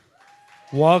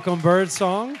Welcome,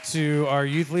 Birdsong, to our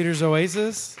Youth Leaders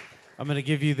Oasis. I'm going to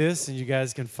give you this, and you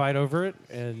guys can fight over it.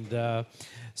 And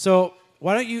so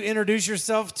why don't you introduce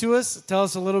yourself to us? Tell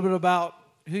us a little bit about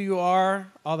who you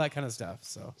are, all that kind of stuff.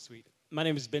 So Sweet. My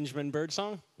name is Benjamin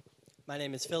Birdsong. My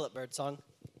name is Philip Birdsong.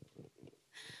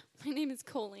 My name is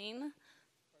Colleen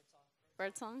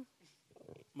Birdsong.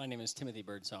 My name is Timothy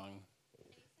Birdsong.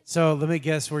 So let me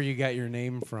guess where you got your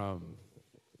name from.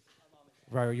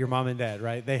 Right, your mom and dad,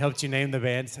 right? They helped you name the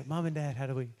band. Said, Mom and Dad, how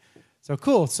do we? So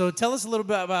cool. So tell us a little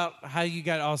bit about how you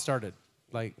got all started.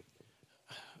 Like,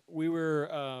 We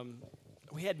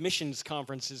had missions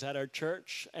conferences at our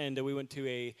church, and we went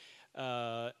to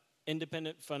a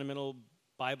independent fundamental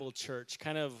Bible church,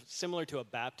 kind of similar to a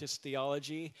Baptist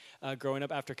theology, growing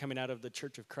up after coming out of the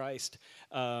Church of Christ,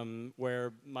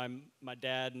 where my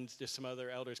dad and just some other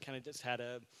elders kind of just had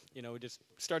just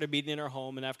started meeting in our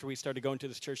home, and after we started going to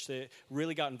this church, they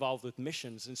really got involved with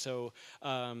missions, and so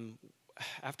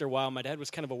after a while, my dad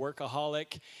was kind of a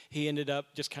workaholic. He ended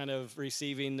up just kind of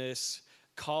receiving this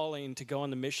calling to go on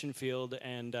the mission field,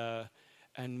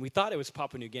 and we thought it was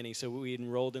Papua New Guinea, so we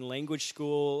enrolled in language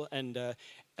school, and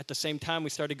at the same time, we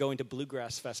started going to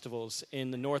bluegrass festivals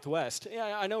in the Northwest.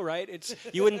 Yeah, I know, right?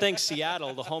 You wouldn't think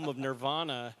Seattle, the home of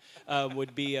Nirvana,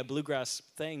 would be a bluegrass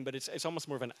thing, but it's almost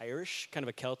more of an Irish, kind of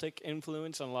a Celtic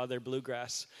influence on a lot of their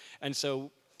bluegrass. And so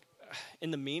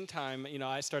in the meantime,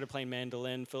 I started playing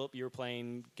mandolin. Philip, you were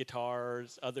playing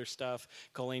guitars, other stuff.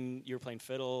 Colleen, you were playing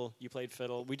fiddle. You played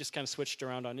fiddle. We just kind of switched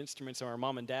around on instruments. So our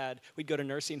mom and dad, we'd go to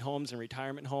nursing homes and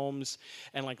retirement homes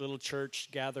and like little church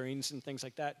gatherings and things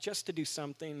like that just to do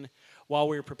something while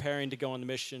we were preparing to go on the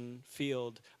mission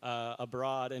field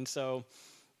abroad. And so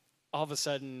all of a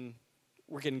sudden,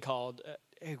 we're getting called,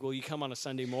 hey, will you come on a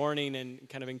Sunday morning and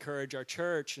kind of encourage our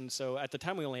church? And so at the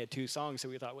time, we only had 2 songs, so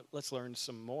we thought, well, let's learn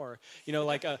some more.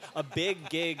 Like a big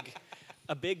gig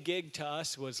to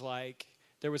us was like,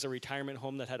 there was a retirement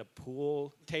home that had a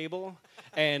pool table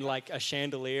and like a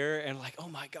chandelier, and like, oh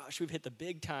my gosh, we've hit the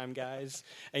big time, guys.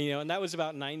 And and that was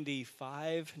about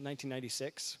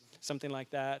 1996. Something like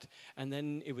that. And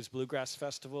then it was bluegrass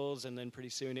festivals, and then pretty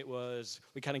soon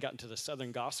we kind of got into the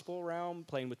Southern gospel realm,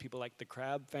 playing with people like the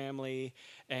Crab Family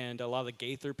and a lot of the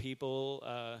Gaither people,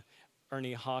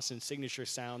 Ernie Haas and Signature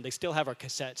Sound. They still have our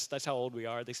cassettes. That's how old we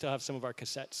are. They still have some of our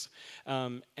cassettes.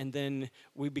 And then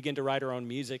we begin to write our own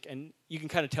music, and you can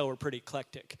kind of tell we're pretty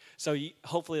eclectic. So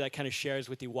hopefully that kind of shares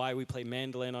with you why we play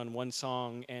mandolin on one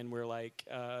song, and we're like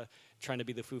trying to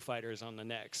be the Foo Fighters on the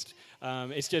next.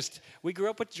 It's just, we grew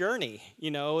up with Journey,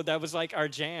 that was like our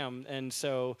jam. And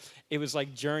so it was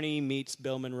like Journey meets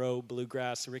Bill Monroe,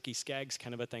 bluegrass, Ricky Skaggs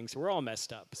kind of a thing. So we're all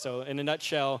messed up. So in a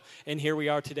nutshell, and here we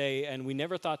are today, and we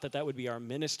never thought that would be our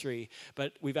ministry,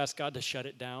 but we've asked God to shut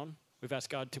it down. We've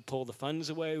asked God to pull the funds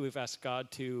away. We've asked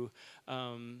God to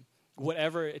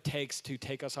whatever it takes to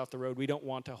take us off the road. We don't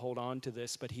want to hold on to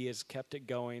this, but he has kept it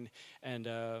going, and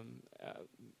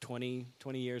 20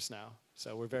 years now.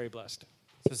 So we're very blessed.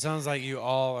 So it sounds like you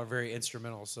all are very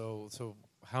instrumental. So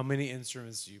how many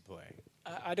instruments do you play?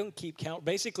 I don't keep count.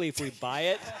 Basically, if we buy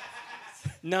it,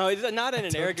 no, it's not in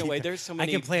an arrogant way. There's so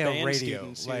many. I can play band a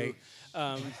radio, students like,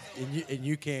 and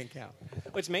you can't count.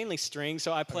 Well, it's mainly strings,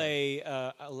 so I play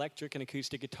electric and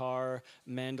acoustic guitar,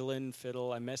 mandolin,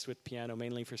 fiddle. I mess with piano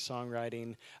mainly for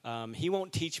songwriting. He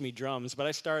won't teach me drums, but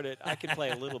I could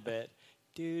play a little bit.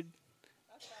 Dude.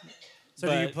 So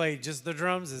do you play just the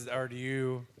drums, or do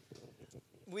you?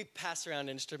 We pass around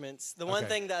instruments. The one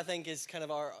thing that I think is kind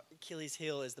of our Achilles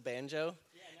heel is the banjo.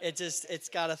 It's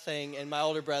got a thing, and my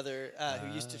older brother,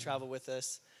 who used to travel with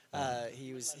us,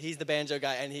 he's the banjo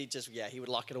guy, and he would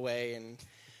lock it away and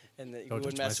we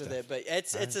wouldn't mess with it. But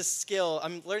it's a skill.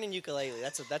 I'm learning ukulele.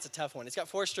 That's a tough one. It's got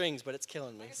 4 strings, but it's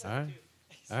killing me. So. All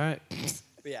right.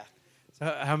 But yeah.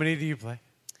 So how many do you play?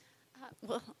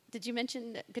 Well, did you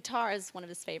mention that guitar is one of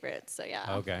his favorites? So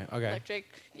yeah. Okay. Electric,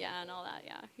 yeah, and all that.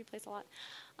 Yeah, he plays a lot.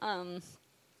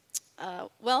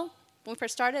 Well, when we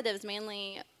first started, it was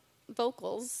mainly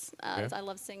vocals. I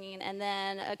love singing, and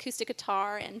then acoustic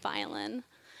guitar and violin.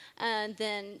 And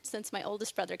then since my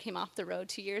oldest brother came off the road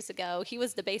 2 years ago, he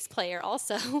was the bass player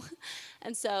also.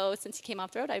 And so since he came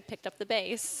off the road, I picked up the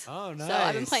bass. Oh, nice. So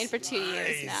I've been playing for 2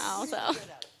 years now. So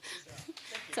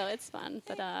it's fun.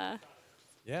 But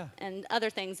yeah. And other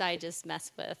things I just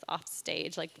mess with off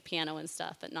stage, like the piano and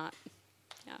stuff, but not.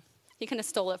 Yeah. He kind of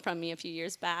stole it from me a few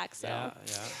years back. So yeah.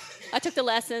 I took the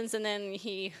lessons, and then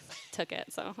he took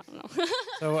it. So I don't know.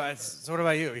 So what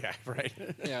about you? Yeah, right.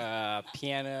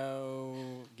 Piano,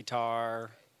 guitar,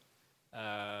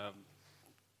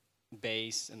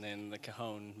 bass, and then the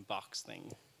cajon box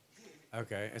thing.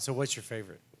 Okay. And so what's your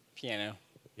favorite? Piano.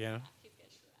 Yeah.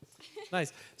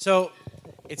 Nice. So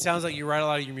it sounds like you write a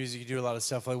lot of your music. You do a lot of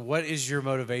stuff. Like, what is your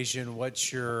motivation?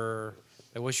 What's your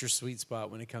sweet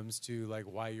spot when it comes to like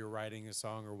why you're writing a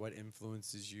song, or what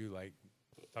influences you? Like,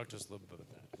 talk to us a little bit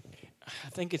about that. I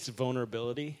think it's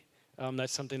vulnerability.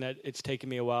 That's something that it's taken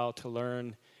me a while to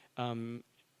learn, and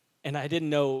I didn't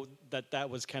know that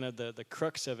was kind of the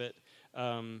crux of it.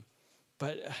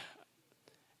 But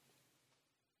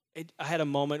I had a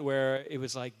moment where it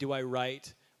was like, do I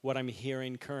write what I'm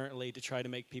hearing currently to try to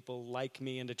make people like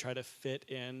me and to try to fit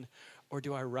in, or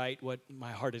do I write what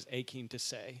my heart is aching to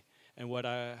say and what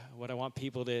I want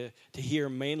people to hear,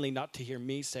 mainly not to hear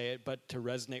me say it, but to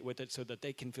resonate with it so that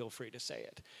they can feel free to say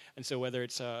it. And so whether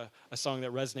it's a song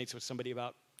that resonates with somebody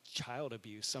about child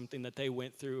abuse, something that they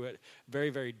went through at very,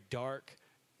 very dark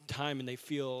time, and they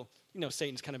feel,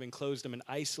 Satan's kind of enclosed them and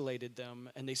isolated them,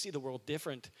 and they see the world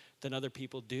different than other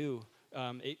people do.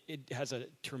 It has a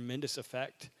tremendous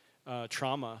effect,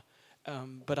 trauma.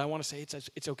 But I want to say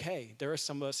it's okay. There are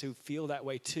some of us who feel that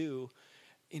way too.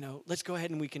 Let's go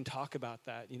ahead and we can talk about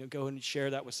that. Go and share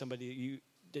that with somebody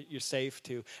that you're safe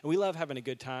to. And we love having a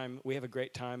good time. We have a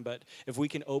great time. But if we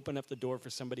can open up the door for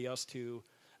somebody else to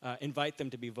invite them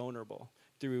to be vulnerable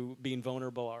through being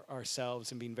vulnerable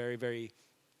ourselves and being very, very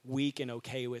weak and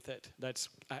okay with it,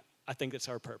 I think that's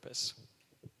our purpose.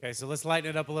 Okay, so let's lighten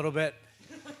it up a little bit.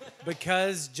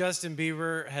 Because Justin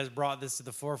Bieber has brought this to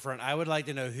the forefront, I would like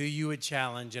to know who you would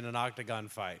challenge in an octagon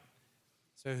fight.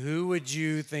 So who would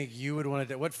you think you would want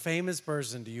to do? What famous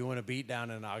person do you want to beat down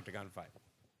in an octagon fight?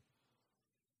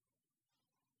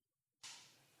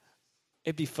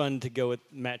 It'd be fun to go with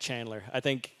Matt Chandler. I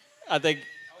think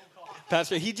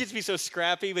Pastor, he'd just be so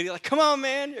scrappy, but he's like, come on,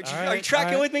 man. Are you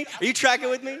tracking with me? Are you tracking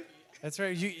with me? That's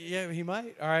right. Yeah, he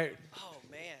might. All right. Oh,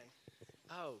 man.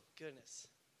 Oh, goodness.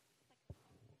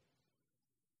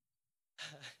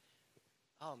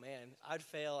 Oh, man. I'd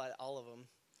fail at all of them.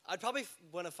 I'd probably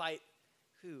want to fight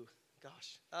who?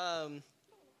 Gosh.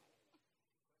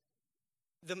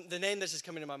 The name that's just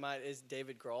coming to my mind is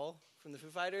David Grohl from the Foo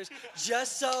Fighters,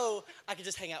 just so I could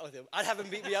just hang out with him. I'd have him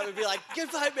beat me up and be like, good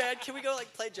fight, man. Can we go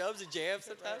like play jobs and jam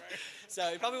sometime? Right. So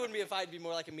it probably wouldn't be a fight. It'd be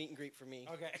more like a meet and greet for me.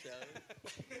 Okay. So.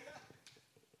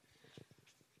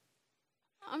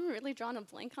 I'm really drawing a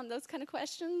blank on those kind of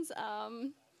questions.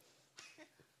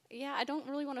 Yeah, I don't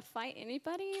really want to fight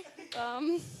anybody.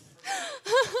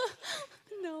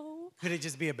 No. Could it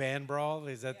just be a band brawl?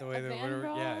 Is that the way that we're?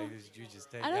 Brawl? Yeah, you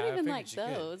just take. I don't even like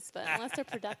those, but unless they're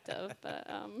productive. But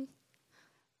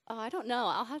I don't know.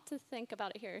 I'll have to think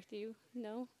about it here. Do you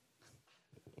know?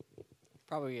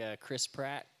 Probably Chris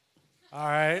Pratt. All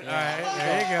right.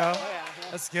 There you go. Oh,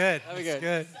 yeah. That's good. That'd be That's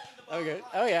good. Oh, good.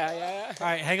 Oh, yeah. All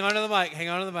right, hang on to the mic. Hang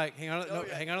on to the mic. Hang on to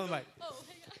the mic. Oh,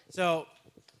 So,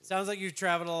 sounds like you've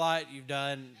traveled a lot. You've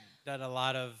done a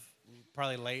lot of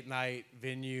probably late night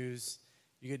venues.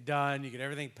 You get done. You get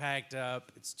everything packed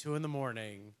up. It's 2 a.m.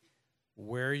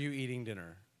 Where are you eating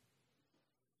dinner?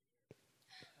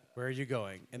 Where are you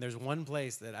going? And there's one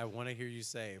place that I want to hear you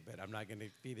say, but I'm not going to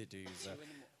feed it to you. So,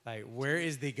 like, where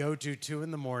is the go-to 2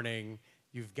 a.m?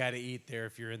 You've got to eat there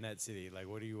if you're in that city. Like,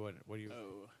 what do you want? What do you?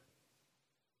 Oh.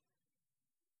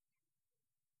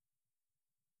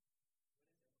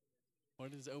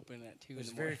 What is open at 2 There's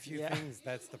in the morning? very few things.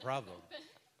 That's the problem.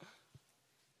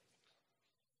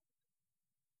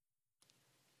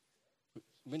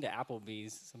 Been to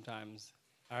Applebee's sometimes.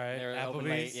 All right, They're open Applebee's.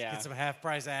 late, yeah. Get some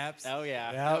half-price apps. Oh,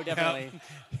 yeah. Yep, Oh, definitely.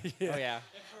 Yeah. Oh, yeah.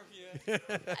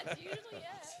 that's usually it.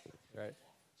 Right.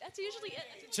 That's usually it.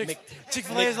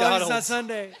 Chick-fil-A as long as it's not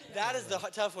Sunday. That is the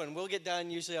tough one. We'll get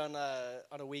done usually on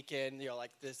a weekend.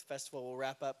 Like this festival will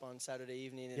wrap up on Saturday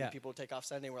evening, and people will take off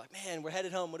Sunday. And we're like, man, we're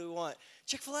headed home. What do we want?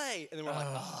 Chick-fil-A. And then we're like,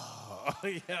 oh.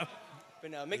 Yeah.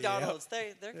 But no, McDonald's,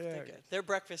 they're good. Their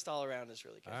breakfast all around is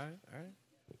really good. All right.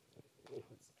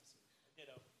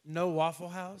 No Waffle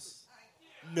House?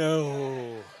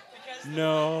 No. Because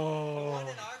No. the one in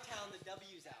our town, the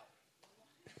W's out.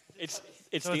 It's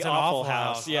So the it's an Awful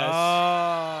House. Yes.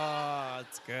 Oh,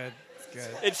 it's good. It's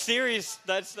good. It's serious.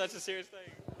 That's a serious thing.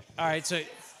 All right,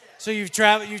 so you've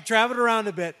traveled around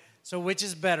a bit. So which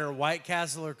is better, White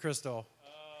Castle or Crystal?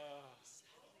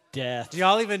 Death. Do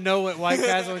y'all even know what White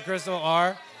Castle and Crystal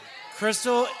are?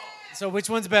 Crystal. So which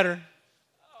one's better?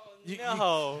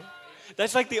 No.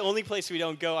 That's like the only place we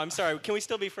don't go. I'm sorry. Can we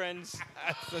still be friends?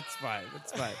 That's fine.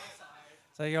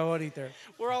 So y'all won't eat there.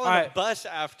 We're all on a bus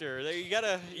after. You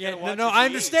gotta watch No, what I you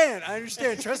understand. I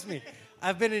understand. Trust me.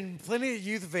 I've been in plenty of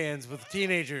youth vans with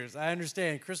teenagers. I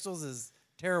understand. Crystals is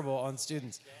terrible on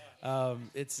students.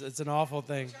 It's an awful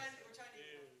thing.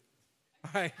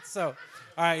 All right. So, all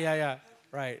right. Yeah.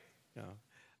 Right. No.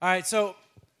 All right. So,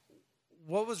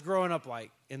 what was growing up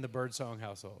like in the Birdsong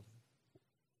household?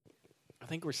 I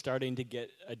think we're starting to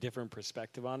get a different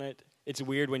perspective on it. It's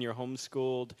weird when you're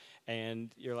homeschooled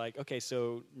and you're like, okay,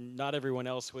 so not everyone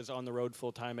else was on the road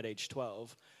full time at age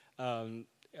 12.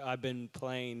 I've been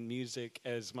playing music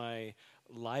as my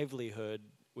livelihood,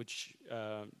 which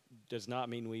does not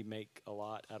mean we make a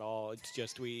lot at all. It's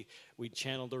just we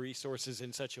channel the resources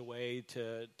in such a way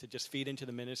to just feed into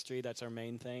the ministry. That's our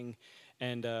main thing.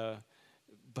 And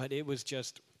but it was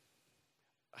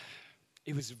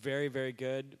very, very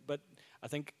good. But I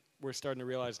think we're starting to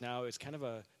realize now it's kind of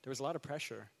there was a lot of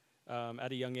pressure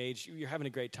at a young age. You're having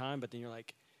a great time, but then you're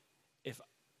like,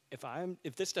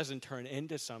 if this doesn't turn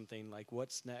into something, like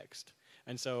what's next?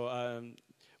 And so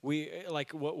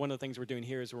one of the things we're doing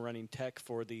here is we're running tech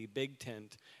for the big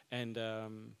tent, and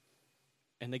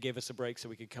they gave us a break so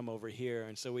we could come over here.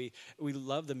 And so we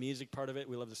love the music part of it,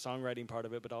 we love the songwriting part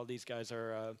of it, but all these guys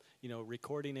are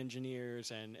recording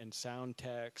engineers and sound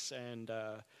techs and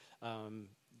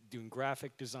doing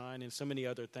graphic design and so many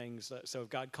other things. So if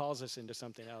God calls us into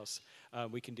something else,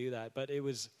 we can do that. But it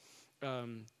was,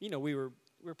 we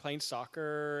were playing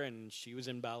soccer, and she was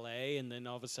in ballet, and then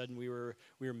all of a sudden we were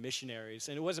missionaries.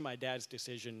 And it wasn't my dad's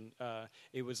decision.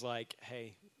 It was like,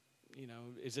 hey,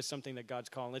 is this something that God's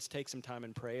calling? Let's take some time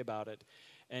and pray about it.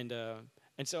 And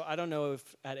so I don't know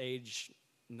if at age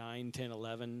 9, 10,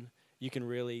 11, you can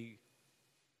really.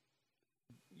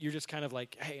 You're just kind of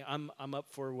like, hey, I'm up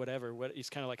for whatever.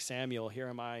 It's kind of like Samuel. Here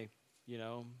am I,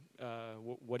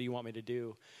 what do you want me to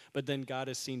do? But then God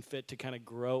has seen fit to kind of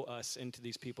grow us into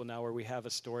these people now where we have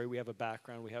a story, we have a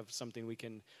background, we have something we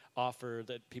can offer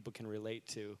that people can relate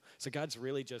to. So God's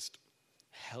really just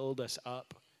held us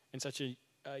up in such a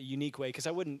unique way. Because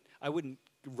I wouldn't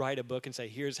write a book and say,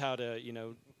 here's how to,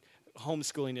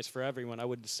 homeschooling is for everyone. I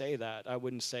wouldn't say that. I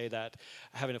wouldn't say that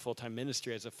having a full-time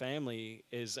ministry as a family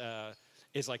is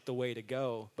like the way to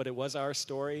go. But it was our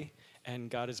story, and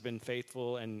God has been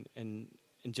faithful and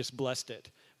just blessed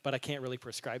it. But I can't really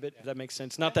prescribe it, if that makes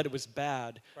sense. Not that it was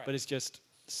bad, but it's just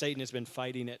Satan has been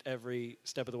fighting it every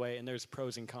step of the way, and there's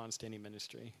pros and cons to any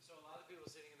ministry. So a lot of people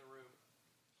sitting in the room.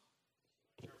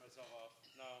 Turn myself off.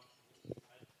 No.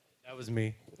 That was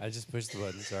me. I just pushed the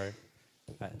button. Sorry.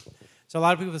 So a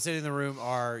lot of people sitting in the room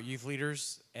are youth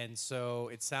leaders, and so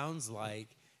it sounds like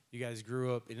you guys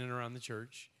grew up in and around the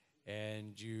church,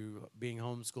 and you being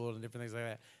homeschooled and different things like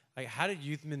that. Like, how did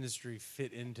youth ministry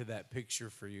fit into that picture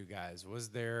for you guys? Was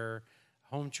there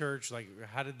home church? Like,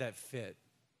 how did that fit?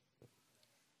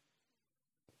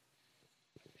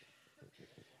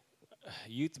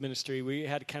 Youth ministry, we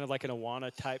had kind of like an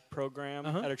Awana type program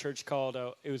at our church called,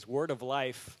 it was Word of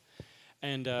Life,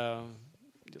 and a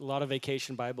lot of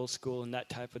vacation Bible school and that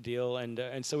type of deal.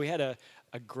 And so we had a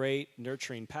great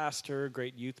nurturing pastor,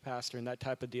 great youth pastor, and that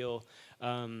type of deal.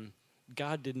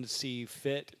 God didn't see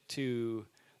fit to,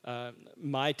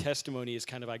 my testimony is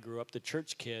kind of I grew up the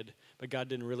church kid, but God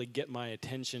didn't really get my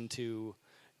attention to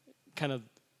kind of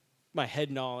my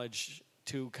head knowledge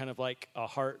to kind of like a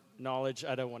heart knowledge.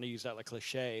 I don't want to use that like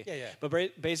cliche. Yeah.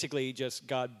 But basically just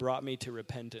God brought me to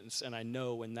repentance, and I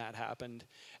know when that happened.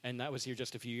 And that was here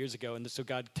just a few years ago. And so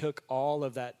God took all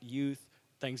of that youth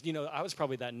things. I was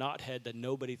probably that knothead that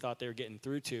nobody thought they were getting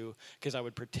through to, because I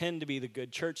would pretend to be the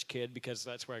good church kid because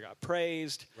that's where I got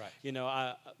praised. Right.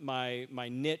 My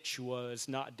niche was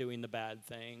not doing the bad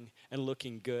thing and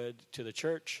looking good to the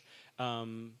church.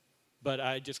 But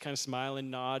I just kind of smile and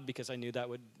nod because I knew that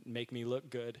would make me look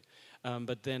good.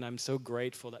 But then I'm so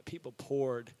grateful that people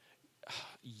poured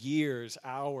years,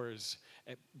 hours,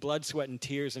 blood, sweat, and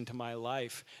tears into my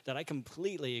life that I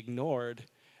completely ignored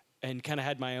and kind of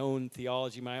had my own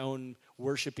theology, my own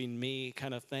worshiping me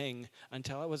kind of thing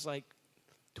until I was like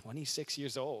 26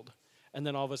 years old. And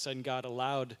then all of a sudden God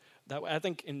allowed that. I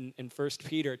think in 1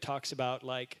 Peter it talks about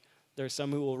like there's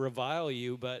some who will revile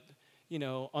you, but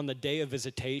on the day of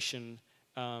visitation,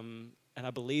 and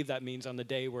I believe that means on the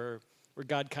day where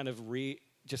God kind of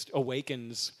just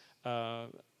awakens a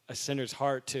sinner's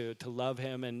heart to love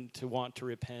him and to want to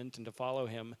repent and to follow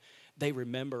him, they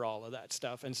remember all of that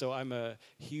stuff. And so I'm a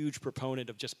huge proponent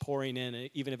of just pouring in,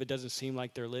 even if it doesn't seem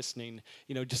like they're listening,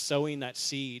 just sowing that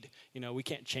seed. We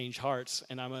can't change hearts,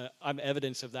 and I'm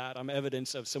evidence of that. I'm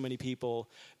evidence of so many people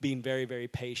being very, very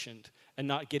patient and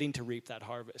not getting to reap that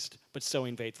harvest, but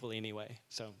sowing faithfully anyway.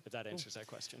 So if that answers that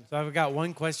question. So I've got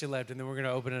one question left, and then we're going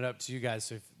to open it up to you guys.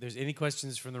 So if there's any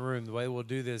questions from the room, the way we'll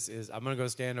do this is I'm going to go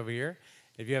stand over here.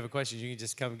 If you have a question, you can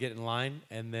just come get in line.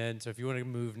 And then, so if you want to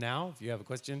move now, if you have a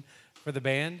question for the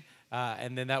band,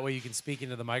 and then that way you can speak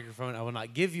into the microphone. I will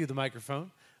not give you the microphone,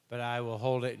 but I will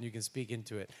hold it and you can speak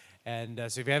into it. And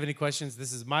so if you have any questions,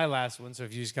 this is my last one. So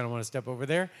if you just kind of want to step over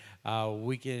there,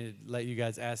 we can let you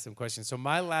guys ask some questions. So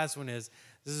my last one is,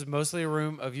 this is mostly a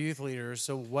room of youth leaders.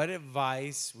 So what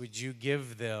advice would you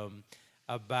give them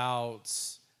about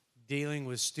dealing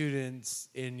with students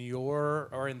in your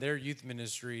or in their youth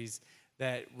ministries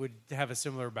that would have a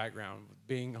similar background,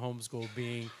 being homeschooled,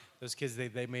 being those kids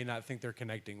they may not think they're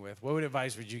connecting with? What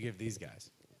advice would you give these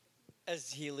guys?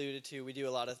 As he alluded to, we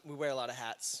wear a lot of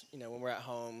hats. You know, when we're at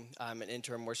home, I'm an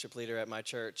interim worship leader at my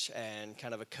church and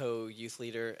kind of a co-youth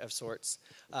leader of sorts.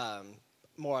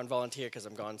 More on volunteer because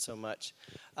I'm gone so much.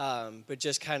 But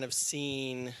just kind of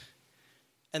seeing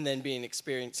and then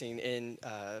experiencing in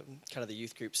kind of the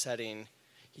youth group setting,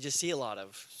 you just see a lot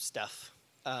of stuff.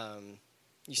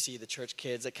 You see the church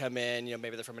kids that come in, you know,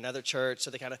 maybe they're from another church, so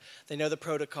they know the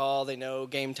protocol, they know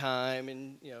game time,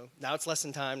 and, you know, now it's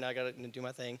lesson time, now I got to do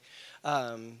my thing.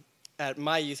 At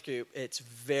my youth group, it's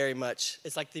very much,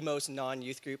 it's like the most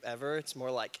non-youth group ever. It's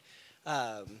more like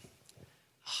a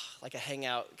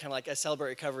hangout, kind of like a celebrate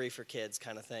recovery for kids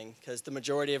kind of thing, because the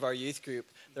majority of our youth group,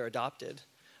 they're adopted,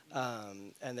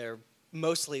 and they're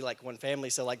mostly like one family.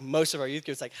 So like most of our youth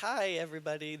groups, like, hi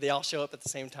everybody, they all show up at the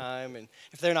same time, and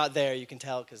if they're not there, you can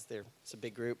tell because it's a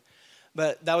big group.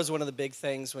 But that was one of the big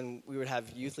things when we would have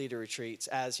youth leader retreats.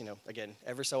 As you know, again,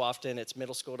 ever so often it's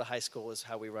middle school to high school is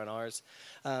how we run ours.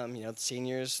 You know, the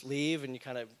seniors leave, and it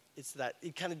kind of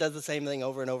does the same thing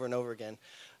over and over and over again.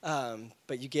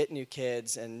 But you get new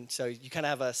kids, and so you kind of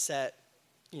have a set,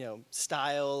 you know,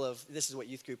 style of this is what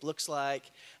youth group looks like,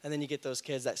 and then you get those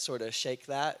kids that sort of shake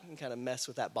that and kind of mess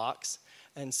with that box.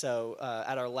 And so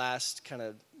at our last kind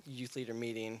of youth leader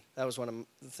meeting, that was one of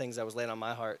the things that was laid on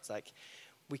my heart. It's like,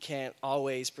 we can't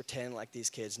always pretend like these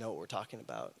kids know what we're talking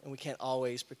about, and we can't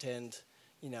always pretend,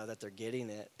 you know, that they're getting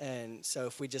it. And so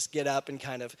if we just get up and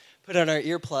kind of put on our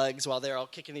earplugs while they're all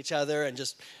kicking each other and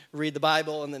just read the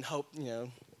Bible and then hope, you know,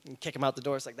 and kick them out the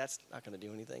door, it's like, that's not going to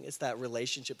do anything. It's that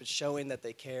relationship. It's showing that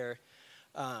they care,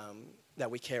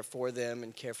 that we care for them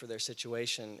and care for their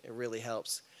situation. It really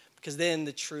helps, because then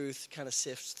the truth kind of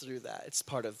sifts through that. It's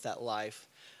part of that life.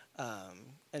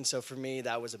 And so for me,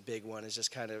 that was a big one. It's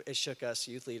just kind of, it shook us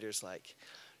youth leaders like,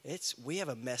 we have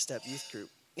a messed up youth group,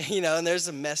 you know, and there's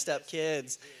some messed up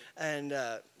kids and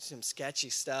some sketchy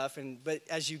stuff. But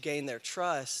as you gain their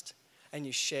trust and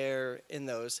you share in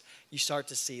those, you start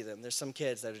to see them. There's some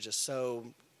kids that are just so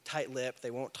tight-lipped,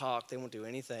 they won't talk, they won't do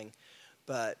anything.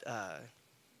 But,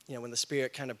 you know, when the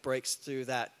Spirit kind of breaks through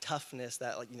that toughness,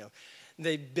 that, like, you know,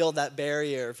 they build that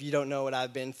barrier. If you don't know what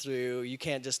I've been through, you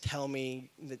can't just tell me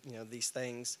that, you know, these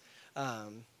things.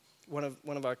 One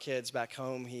of our kids back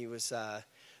home, he was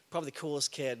probably the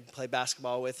coolest kid. Played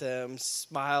basketball with him,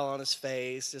 smile on his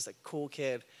face, just a cool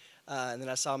kid. And then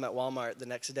I saw him at Walmart the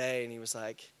next day, and he was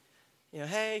like, you know,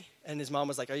 hey. And his mom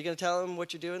was like, are you going to tell him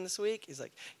what you're doing this week? He's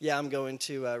like, yeah, I'm going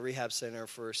to a rehab center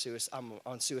for suicide. I'm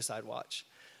on suicide watch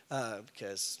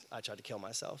because I tried to kill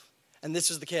myself. And this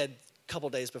was the kid a couple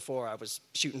days before I was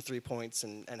shooting 3 points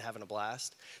and having a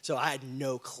blast. So I had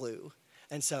no clue.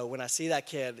 And so when I see that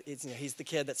kid, it's, you know, he's the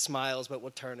kid that smiles but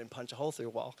will turn and punch a hole through a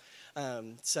wall.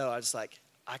 So I was like,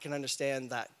 I can understand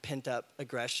that pent-up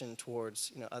aggression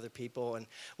towards, you know, other people. And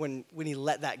when he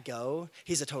let that go,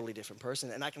 he's a totally different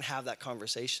person. And I can have that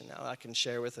conversation now. I can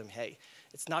share with him, hey,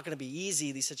 it's not going to be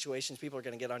easy, these situations. People are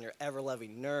going to get on your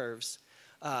ever-loving nerves.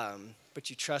 But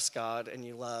you trust God and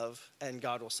you love, and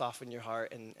God will soften your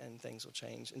heart and things will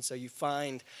change. And so you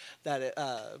find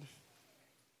that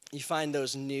you find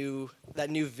that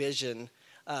new vision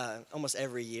almost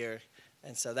every year.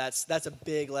 And so that's a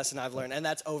big lesson I've learned, and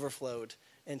that's overflowed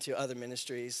into other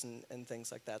ministries and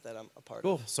things like that I'm a part of.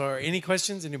 Cool. So any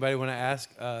questions anybody want to ask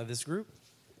this group?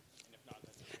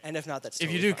 And if not, that's if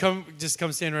totally you do, fine.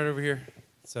 come stand right over here.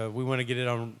 So we want to get it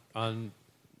on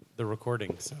the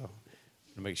recording, so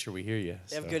to make sure we hear you.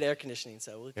 They have good air conditioning,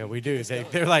 so yeah, we do.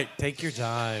 They're like, take your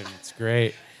time. It's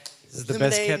great. This is the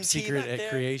best kept secret at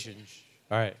Creation.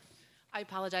 All right. I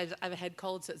apologize. I have a head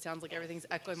cold, so it sounds like everything's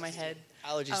echoing in my head.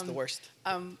 Allergies the worst.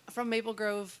 From Maple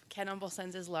Grove, Ken Humble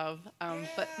sends his love.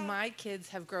 But my kids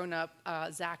have grown up.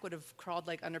 Zach would have crawled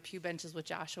like under pew benches with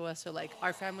Joshua. So like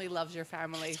our family loves your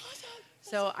family.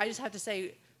 So I just have to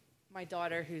say, my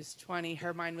daughter, who's 20,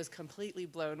 her mind was completely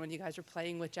blown when you guys were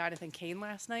playing with Jonathan Cain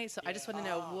last night. So I just want to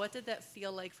know, what did that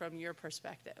feel like from your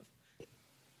perspective?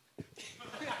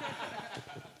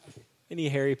 Any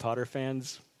Harry Potter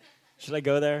fans? Should I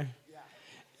go there?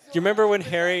 Do you remember when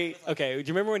Harry? Okay. Do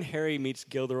you remember when Harry meets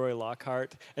Gilderoy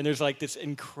Lockhart, and there's like this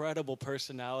incredible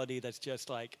personality that's just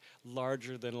like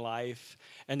larger than life,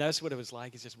 and that's what it was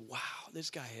like. It's just wow, this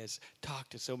guy has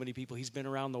talked to so many people. He's been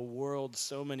around the world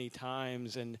so many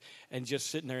times, and just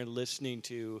sitting there and listening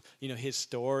to his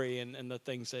story and the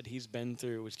things that he's been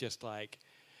through was just like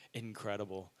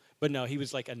incredible. But no, he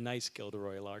was like a nice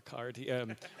Gilderoy Lockhart,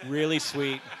 really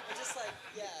sweet. Just like,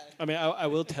 yeah. I mean, I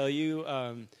will tell you,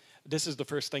 this is the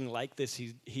first thing like this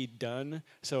he'd done.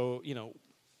 So,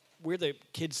 we're the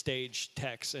kid stage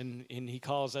techs, and he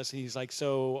calls us, and he's like,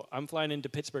 so I'm flying into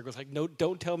Pittsburgh. I was like, no,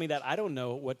 don't tell me that. I don't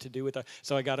know what to do with that.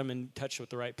 So I got him in touch with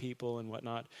the right people and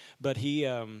whatnot. But we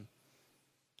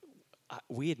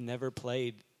had never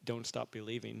played Don't Stop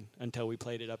Believing until we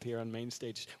played it up here on main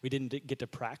stage. We didn't get to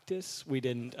practice. We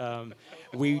didn't.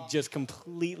 We just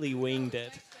completely winged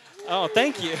it. Oh,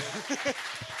 thank you.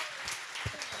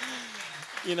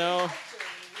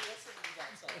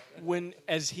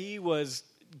 As he was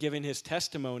giving his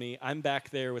testimony, I'm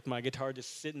back there with my guitar,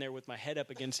 just sitting there with my head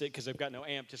up against it because I've got no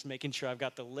amp, just making sure I've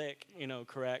got the lick,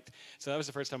 correct. So that was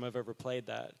the first time I've ever played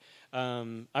that.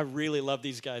 I really love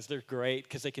these guys. They're great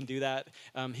because they can do that.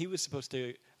 He was supposed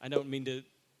to, I don't mean to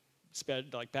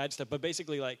spread like bad stuff, but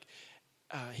basically like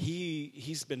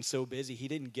he's been so busy, he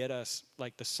didn't get us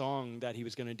like the song that he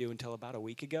was going to do until about a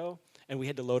week ago. And we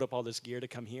had to load up all this gear to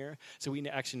come here. So we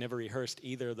actually never rehearsed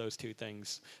either of those two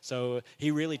things. So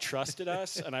he really trusted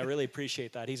us, and I really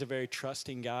appreciate that. He's a very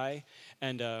trusting guy,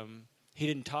 and he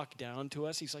didn't talk down to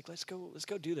us. He's like, let's go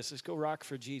do this. Let's go rock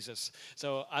for Jesus.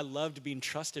 So I loved being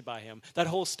trusted by him. That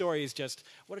whole story is just,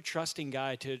 what a trusting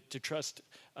guy to trust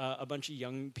a bunch of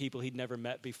young people he'd never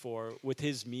met before with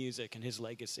his music and his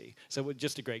legacy. So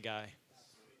just a great guy.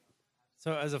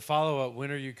 So as a follow-up,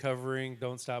 when are you covering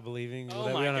Don't Stop Believing? Will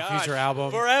that my be on a gosh. future album?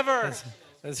 Forever.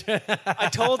 I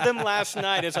told them last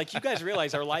night, it's like, you guys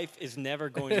realize our life is never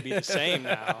going to be the same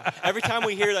now. Every time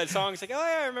we hear that song, it's like, oh,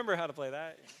 yeah, I remember how to play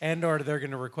that. And or they're going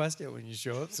to request it when you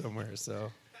show up somewhere,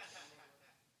 so.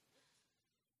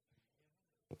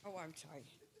 Oh, I'm sorry. I can't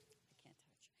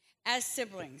touch. As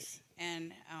siblings,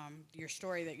 and your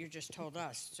story that you just told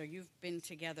us, so you've been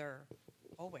together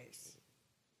always.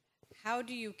 How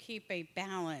do you keep a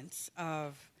balance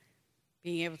of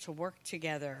being able to work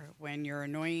together when you're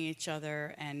annoying each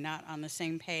other and not on the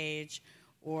same page,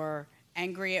 or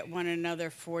angry at one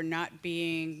another for not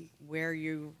being where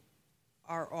you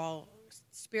are all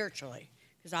spiritually?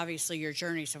 Because obviously your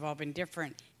journeys have all been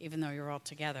different, even though you're all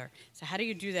together. So how do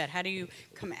you do that? How do you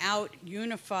come out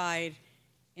unified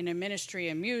in a ministry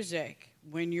of music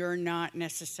when you're not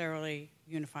necessarily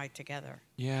unified together?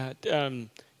 Yeah,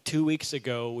 2 weeks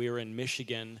ago, we were in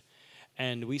Michigan,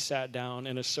 and we sat down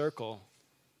in a circle,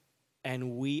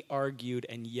 and we argued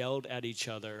and yelled at each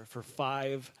other for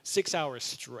 5-6 hours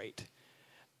straight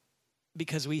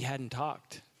because we hadn't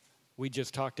talked. We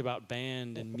just talked about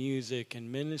band and music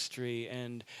and ministry,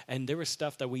 and there was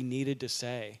stuff that we needed to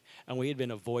say, and we had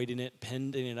been avoiding it,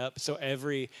 pending it up. So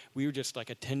we were just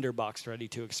like a tinderbox ready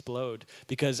to explode,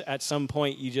 because at some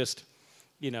point you just,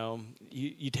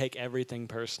 you take everything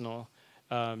personal.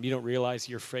 You don't realize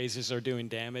your phrases are doing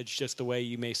damage. Just the way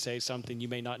you may say something, you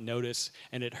may not notice,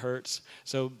 and it hurts.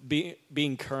 So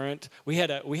being current,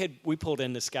 we pulled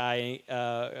in this guy,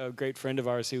 a great friend of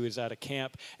ours who was at a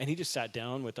camp, and he just sat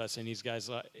down with us. And he's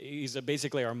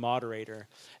basically our moderator,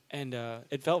 and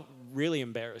it felt really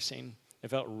embarrassing.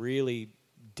 It felt really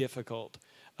difficult.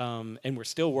 And we're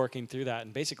still working through that.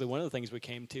 And basically, one of the things we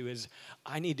came to is,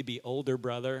 I need to be older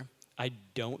brother. I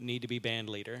don't need to be band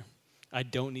leader. I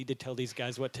don't need to tell these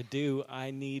guys what to do.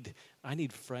 I need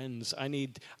friends. I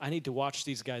need to watch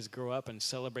these guys grow up and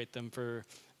celebrate them for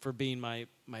being my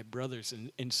brothers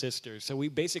and sisters. So we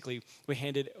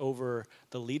handed over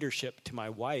the leadership to my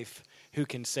wife, who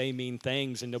can say mean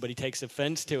things and nobody takes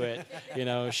offense to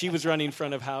it. She was running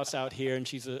front of house out here, and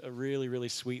she's a really, really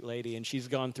sweet lady, and she's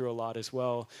gone through a lot as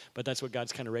well, but that's what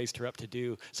God's kind of raised her up to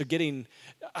do. So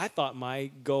I thought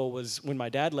my goal was, when my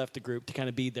dad left the group, to kind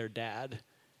of be their dad.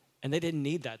 And they didn't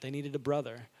need that. They needed a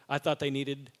brother. I thought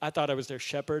I was their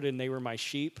shepherd and they were my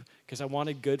sheep, because I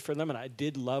wanted good for them, and I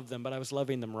did love them, but I was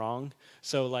loving them wrong.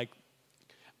 So I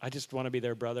just want to be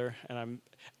their brother, and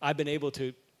I've been able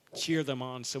to cheer them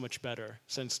on so much better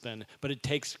since then. But it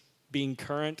takes being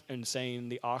current and saying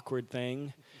the awkward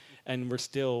thing, and we're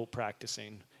still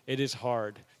practicing. It is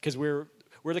hard, because we're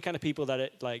the kind of people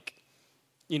that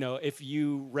if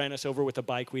you ran us over with a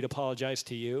bike, we'd apologize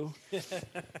to you.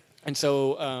 And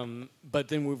so, but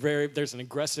then there's an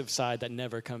aggressive side that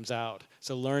never comes out.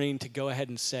 So learning to go ahead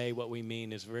and say what we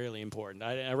mean is really important.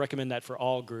 I recommend that for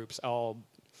all groups,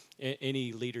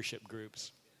 any leadership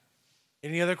groups.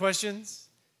 Any other questions?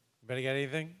 Anybody got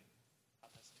anything?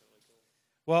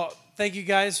 Well, thank you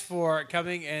guys for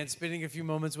coming and spending a few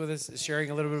moments with us, sharing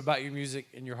a little bit about your music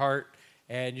and your heart.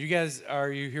 And you guys, are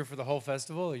you here for the whole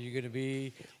festival? Are you going to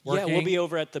be working? Yeah, we'll be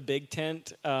over at the big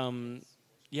tent. A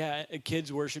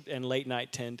kids worship and late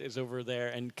night tent is over there,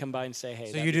 and come by and say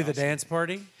hey. So you do the dance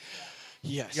party?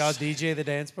 Yes. Y'all DJ the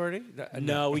dance party?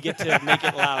 No, we get to make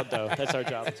it loud though. That's our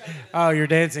job. Oh, you're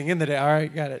dancing in the day. All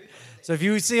right, got it. So if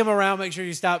you see them around, make sure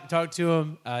you stop and talk to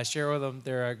them, share with them.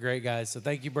 They're great guys. So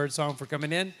thank you, Birdsong, for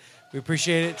coming in. We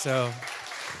appreciate it. So.